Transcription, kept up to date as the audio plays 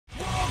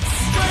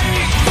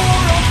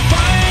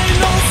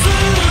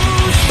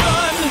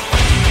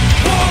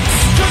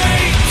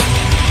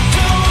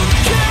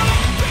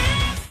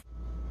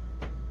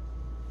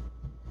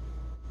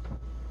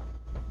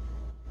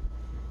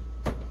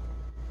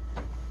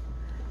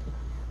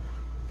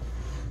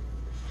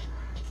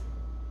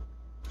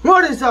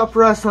What is up,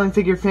 wrestling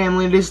figure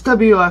family? It is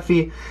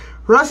WFE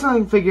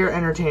Wrestling Figure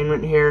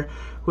Entertainment here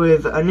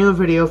with a new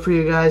video for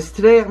you guys.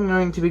 Today I'm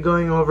going to be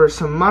going over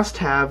some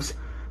must-haves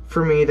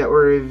for me that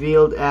were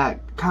revealed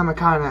at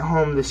Comic-Con at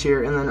home this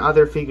year, and then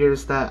other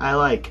figures that I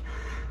like.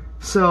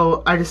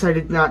 So I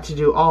decided not to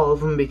do all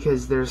of them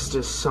because there's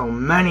just so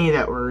many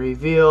that were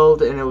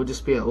revealed and it would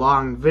just be a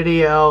long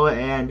video,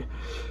 and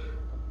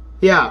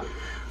yeah,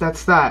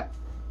 that's that.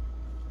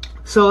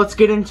 So let's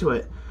get into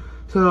it.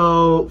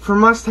 So for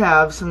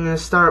must-haves, I'm going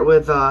to start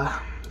with the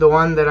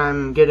one that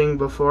I'm getting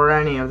before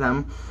any of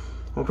them.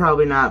 Well,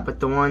 probably not, but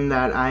the one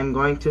that I'm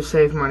going to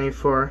save money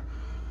for,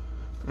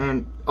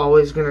 and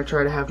always going to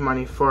try to have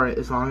money for it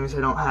as long as I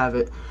don't have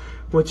it,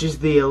 which is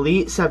the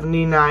Elite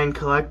 79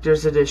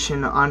 Collector's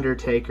Edition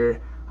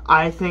Undertaker.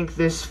 I think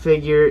this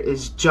figure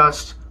is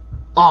just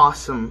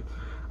awesome.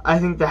 I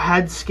think the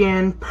head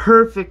scan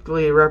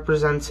perfectly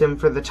represents him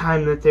for the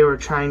time that they were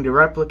trying to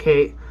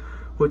replicate,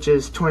 which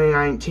is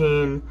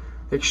 2019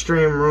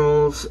 Extreme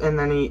Rules, and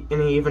then he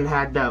even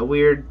had that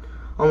weird,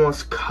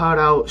 almost cut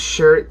out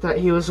shirt that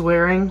he was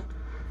wearing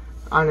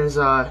on his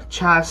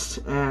chest,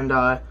 and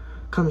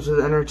comes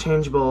with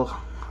interchangeable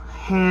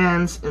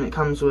hands, and it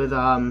comes with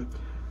a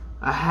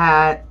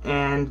hat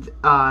and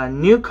a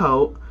new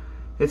coat.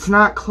 It's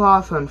not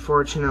cloth,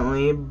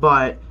 unfortunately,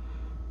 but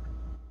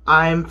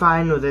I'm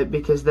fine with it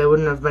because they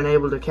wouldn't have been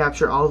able to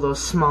capture all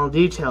those small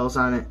details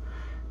on it.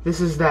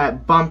 This is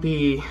that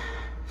bumpy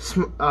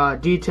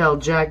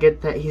detailed jacket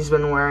that he's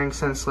been wearing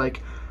since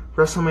like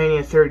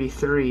WrestleMania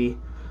 33,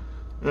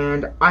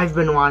 and I've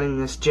been wanting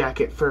this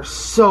jacket for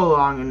so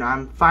long, and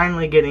I'm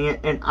finally getting it,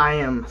 and I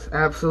am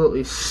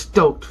absolutely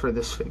stoked for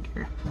this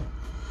figure.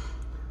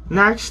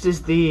 Next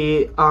is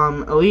the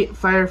Elite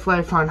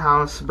Firefly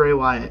Funhouse Bray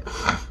Wyatt,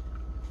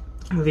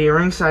 the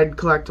Ringside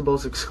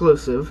Collectibles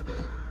exclusive.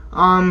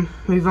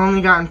 We've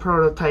only gotten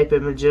prototype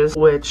images,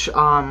 which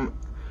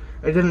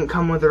it didn't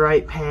come with the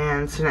right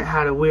pants, and it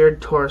had a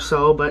weird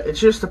torso, but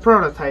it's just a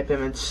prototype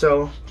image,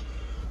 so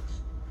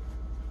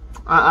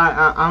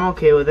I'm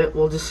okay with it.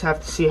 We'll just have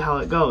to see how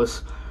it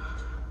goes.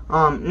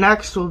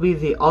 Next will be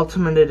the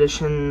Ultimate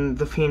Edition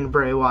The Fiend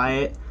Bray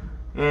Wyatt,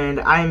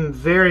 and I'm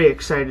very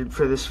excited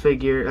for this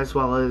figure as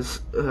well as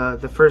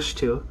the first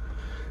two.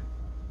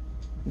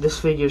 This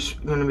figure's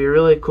going to be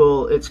really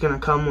cool. It's going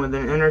to come with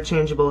an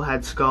interchangeable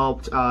head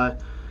sculpt.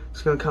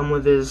 It's going to come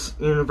with his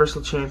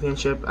Universal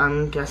Championship.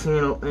 I'm guessing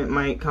it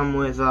might come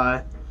with,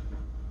 oh,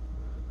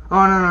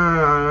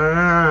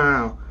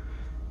 no.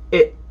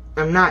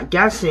 I'm not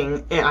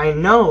guessing. I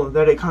know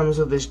that it comes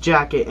with his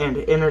jacket and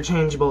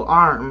interchangeable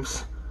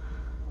arms,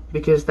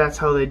 because that's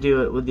how they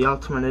do it with the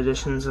Ultimate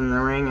Editions and the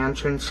ring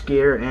entrance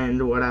gear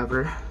and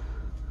whatever.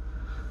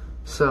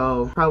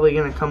 So, probably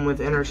going to come with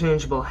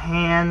interchangeable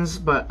hands,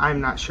 but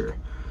I'm not sure.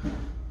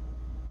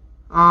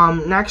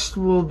 Next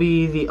will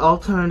be the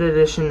Ultimate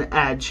Edition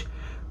Edge.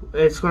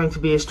 It's going to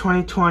be his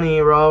 2020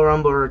 Royal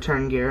Rumble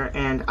return gear,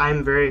 and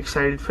I'm very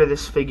excited for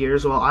this figure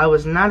as well. I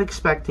was not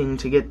expecting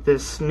to get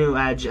this new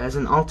Edge as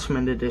an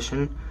Ultimate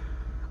Edition.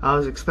 I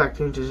was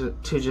expecting to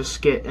just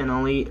get an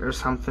Elite or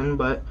something,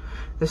 but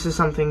this is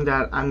something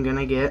that I'm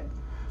gonna get.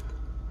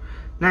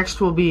 Next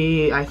will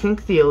be, I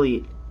think, the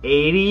Elite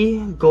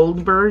 80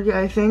 Goldberg,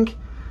 I think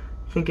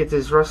it's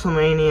his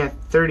WrestleMania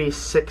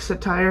 36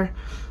 attire.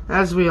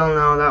 As we all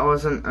know, that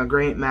wasn't a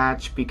great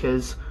match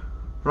because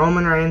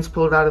Roman Reigns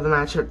pulled out of the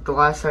match at the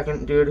last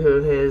second due to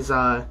his, his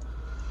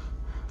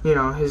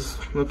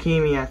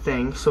leukemia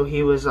thing, so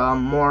he was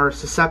more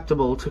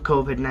susceptible to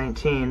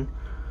COVID-19.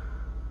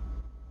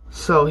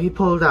 So he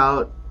pulled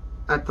out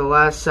at the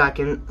last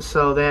second,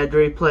 so they had to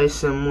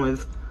replace him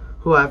with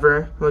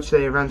whoever, which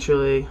they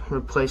eventually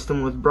replaced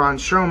him with Braun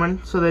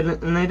Strowman. So they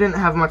didn't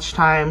have much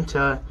time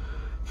to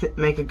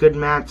make a good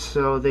match,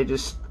 so they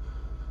just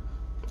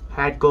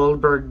had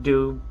Goldberg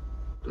do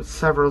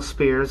several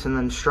spears and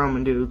then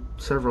Strowman do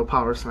several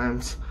power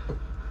slams.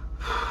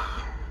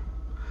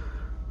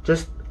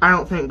 I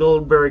don't think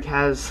Goldberg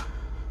has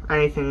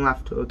anything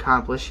left to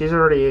accomplish. He's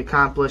already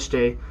accomplished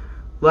a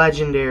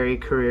legendary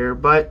career,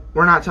 but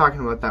we're not talking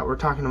about that. We're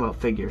talking about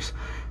figures.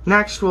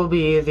 Next will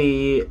be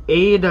the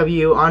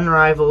AEW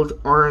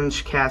Unrivaled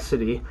Orange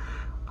Cassidy.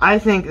 I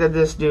think that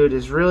this dude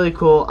is really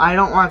cool. I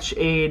don't watch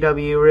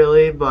AEW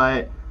really,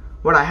 but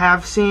what I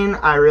have seen,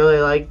 I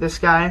really like this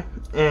guy,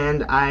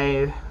 and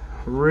I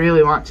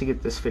really want to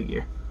get this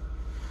figure.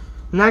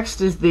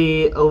 Next is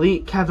the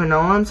Elite Kevin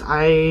Owens.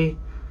 I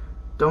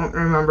don't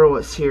remember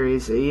what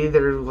series,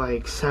 either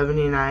like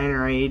 79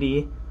 or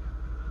 80.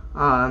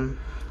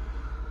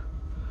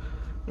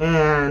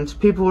 And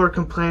people were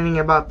complaining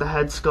about the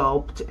head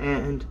sculpt,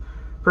 and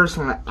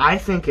personally, I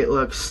think it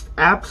looks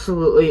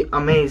absolutely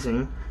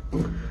amazing.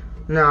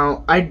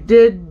 Now, I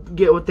did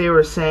get what they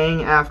were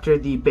saying after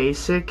the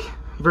basic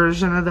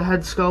version of the head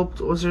sculpt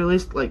was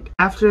released. Like,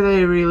 after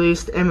they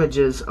released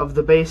images of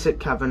the basic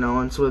Kevin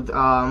Owens with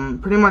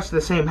pretty much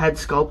the same head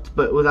sculpt,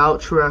 but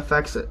without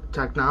TrueFX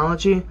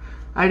technology,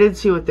 I did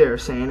see what they were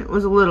saying. It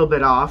was a little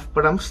bit off,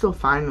 but I'm still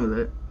fine with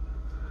it.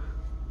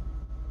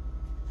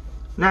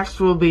 Next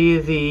will be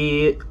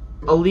the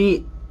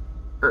Elite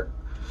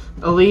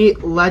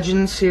Elite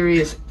Legend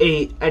Series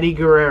 8 Eddie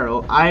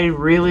Guerrero. I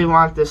really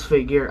want this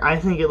figure. I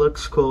think it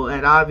looks cool,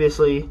 and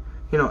obviously,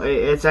 you know,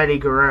 it's Eddie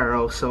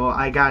Guerrero, so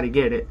I gotta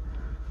get it.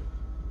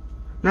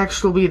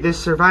 Next will be this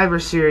Survivor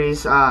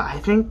Series, I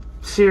think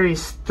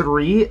Series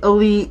 3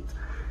 Elite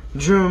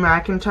Drew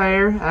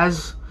McIntyre.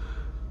 As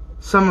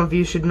some of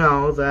you should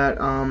know that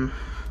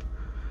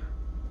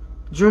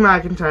Drew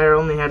McIntyre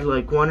only had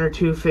like 1 or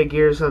 2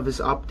 figures of his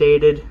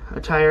updated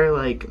attire,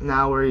 like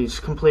now where he's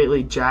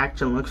completely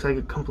jacked and looks like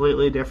a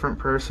completely different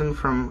person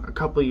from a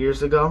couple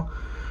years ago.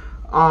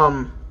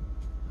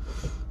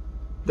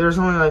 There's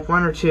only like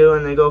 1 or 2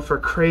 and they go for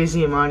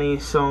crazy money,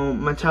 so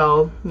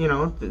Mattel, you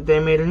know, they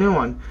made a new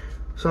one.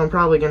 So I'm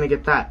probably going to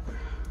get that.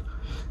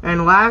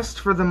 And last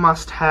for the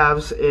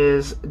must-haves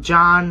is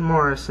John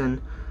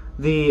Morrison,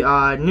 the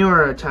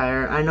newer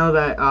attire. I know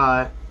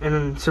that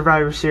in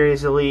Survivor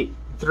Series Elite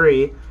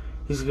 3,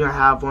 he's going to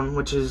have one,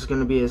 which is going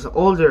to be his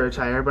older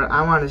attire, but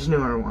I want his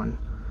newer one.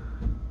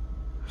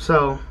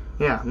 So,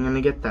 yeah, I'm going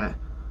to get that.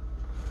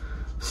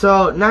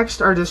 So,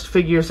 next are just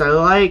figures I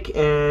like,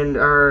 and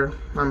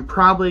I'm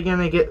probably going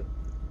to get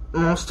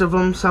most of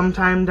them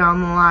sometime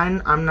down the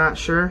line. I'm not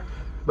sure,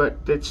 but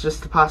it's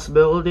just a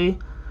possibility.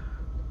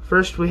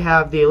 First, we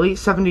have the Elite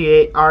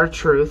 78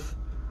 R-Truth.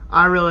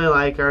 I really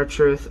like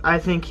R-Truth. I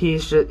think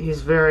he's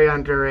very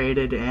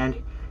underrated,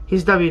 and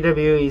he's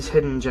WWE's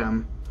hidden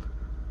gem.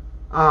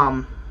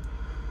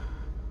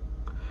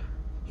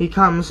 He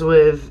comes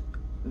with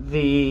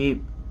the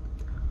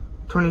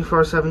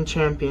 24/7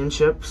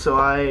 championship, so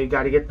I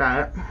gotta get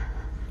that.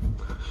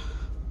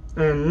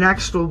 And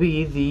next will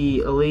be the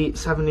Elite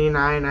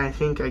 79, I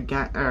think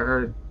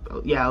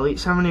Elite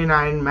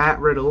 79 Matt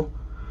Riddle.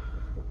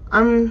 I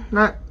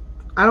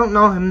don't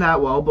know him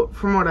that well, but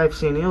from what I've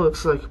seen, he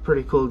looks like a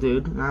pretty cool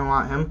dude, and I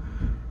want him.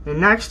 And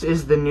next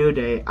is the New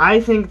Day.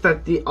 I think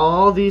that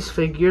all these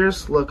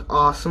figures look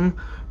awesome.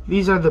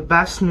 These are the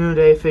best New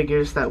Day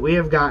figures that we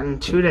have gotten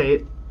to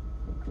date,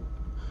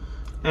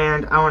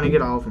 and I want to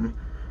get all of them.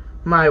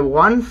 My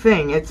one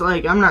thing, it's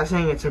like, I'm not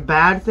saying it's a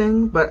bad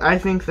thing, but I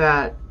think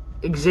that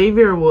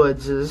Xavier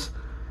Woods'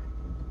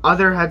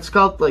 other head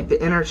sculpt, like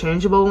the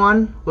interchangeable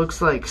one,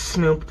 looks like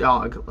Snoop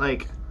Dogg.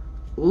 Like,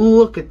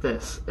 look at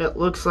this. It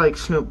looks like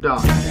Snoop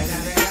Dogg.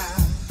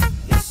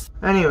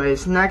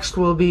 Anyways, next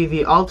will be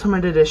the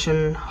Ultimate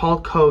Edition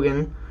Hulk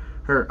Hogan,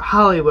 or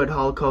Hollywood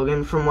Hulk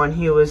Hogan, from when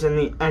he was in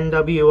the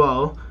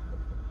NWO.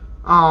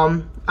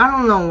 I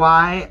don't know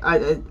why.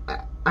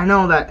 I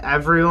know that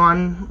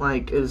everyone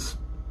is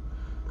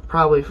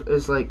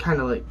like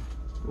kind of like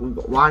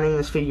wanting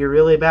this figure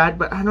really bad,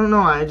 but I don't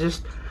know.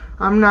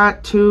 I'm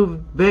not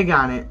too big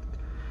on it.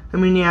 I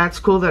mean, yeah, it's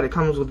cool that it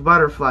comes with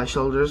butterfly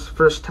shoulders.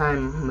 First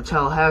time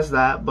Mattel has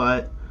that,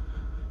 but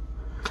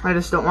I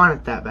just don't want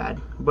it that bad.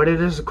 But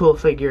it is a cool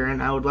figure,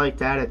 and I would like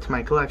to add it to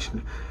my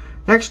collection.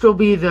 Next will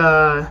be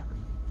the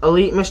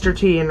Elite Mr.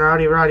 T and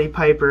Roddy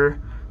Piper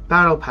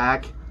Battle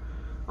Pack.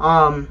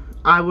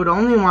 I would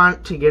only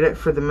want to get it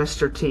for the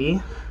Mr.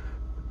 T,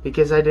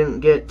 because I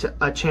didn't get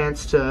a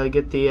chance to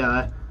get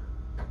the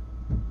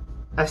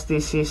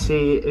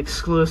SDCC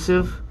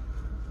exclusive,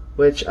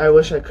 which I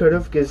wish I could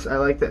have, because I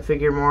like that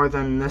figure more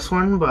than this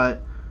one,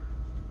 but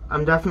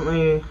I'm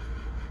definitely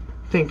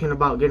thinking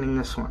about getting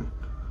this one.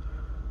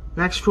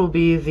 Next will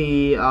be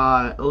the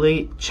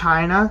Elite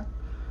Chyna.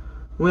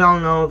 We all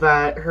know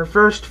that her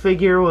first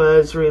figure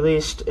was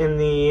released in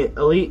the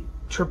Elite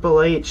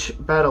Triple H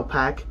Battle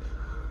Pack.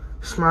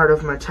 Smart of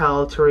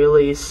Mattel to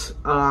release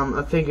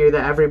a figure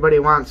that everybody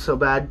wants so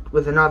bad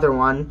with another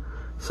one,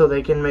 so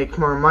they can make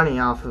more money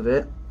off of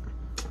it.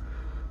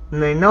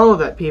 And they know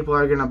that people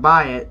are gonna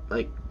buy it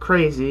like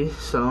crazy,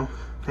 so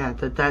yeah,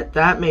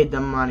 that made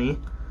them money.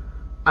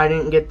 I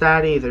didn't get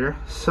that either,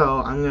 so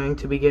I'm going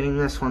to be getting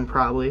this one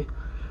probably.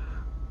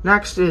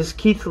 Next is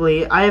Keith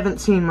Lee. I haven't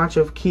seen much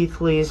of Keith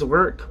Lee's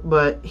work,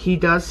 but he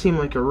does seem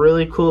like a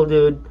really cool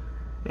dude,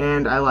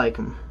 and I like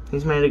him.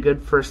 He's made a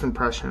good first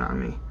impression on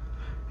me.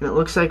 And it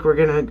looks like we're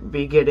going to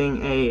be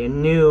getting a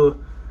new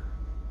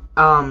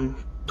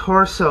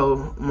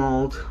torso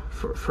mold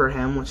for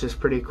him, which is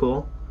pretty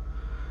cool.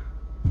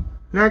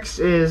 Next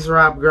is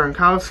Rob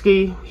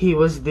Gronkowski. He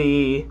was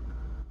the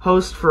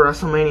host for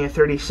WrestleMania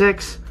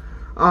 36.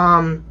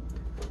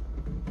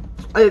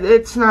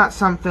 It's not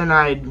something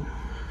I'd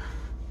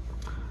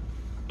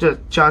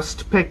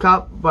just pick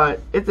up,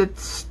 but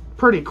it's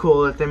pretty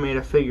cool that they made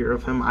a figure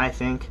of him, I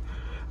think.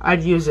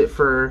 I'd use it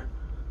for,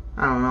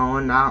 I don't know,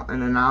 an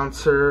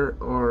announcer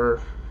or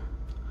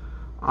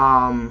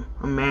a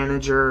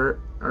manager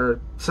or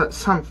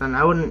something.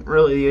 I wouldn't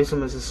really use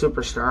him as a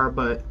superstar,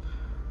 but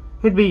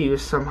he'd be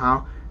used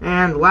somehow.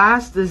 And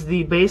last is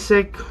the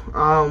basic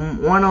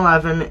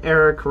 111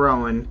 Eric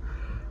Rowan.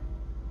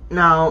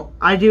 Now,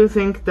 I do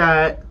think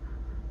that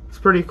it's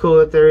pretty cool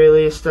that they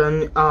released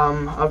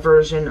a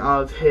version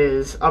of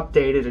his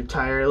updated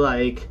attire,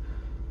 like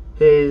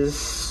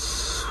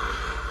his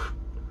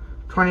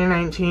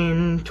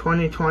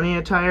 2019-2020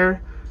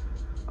 attire.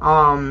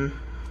 I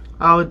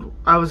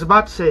was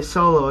about to say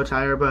solo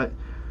attire, but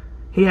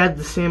he had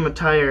the same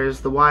attire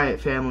as the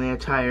Wyatt family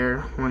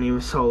attire when he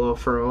was solo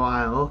for a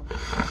while.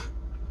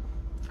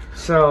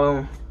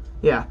 So,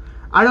 yeah.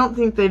 I don't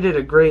think they did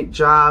a great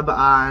job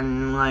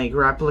on, like,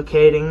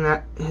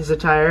 replicating his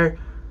attire.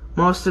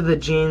 Most of the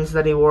jeans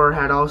that he wore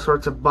had all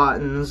sorts of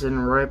buttons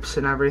and rips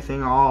and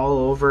everything all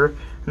over,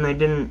 and they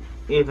didn't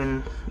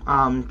even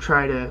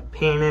try to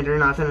paint it or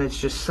nothing. It's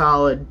just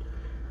solid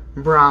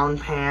brown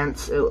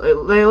pants.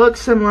 They look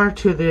similar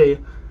to the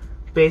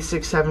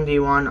basic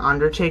 71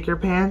 Undertaker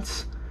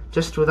pants,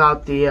 just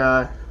without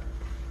the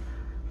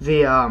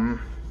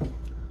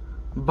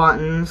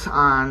buttons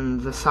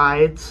on the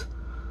sides.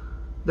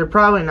 They're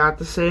probably not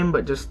the same,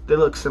 but just they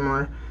look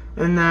similar.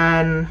 And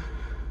then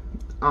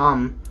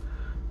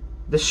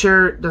the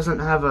shirt doesn't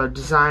have a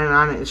design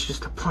on it. It's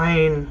just a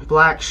plain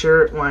black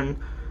shirt, when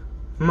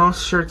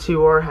most shirts he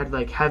wore had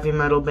like heavy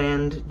metal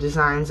band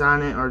designs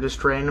on it, or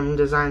just random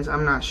designs.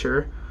 I'm not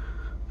sure,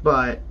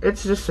 but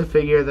it's just a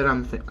figure that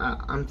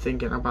I'm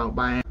thinking about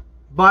buying.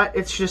 But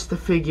it's just a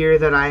figure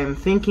that I am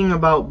thinking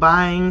about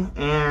buying,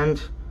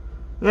 and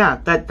yeah,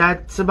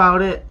 that's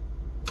about it.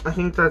 I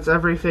think that's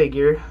every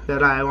figure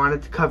that I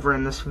wanted to cover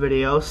in this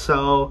video.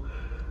 So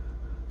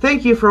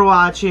thank you for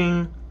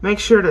watching. Make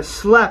sure to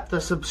slap the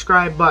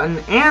subscribe button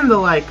and the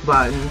like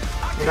button,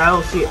 and I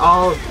will see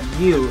all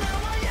of you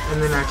in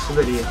the next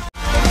video.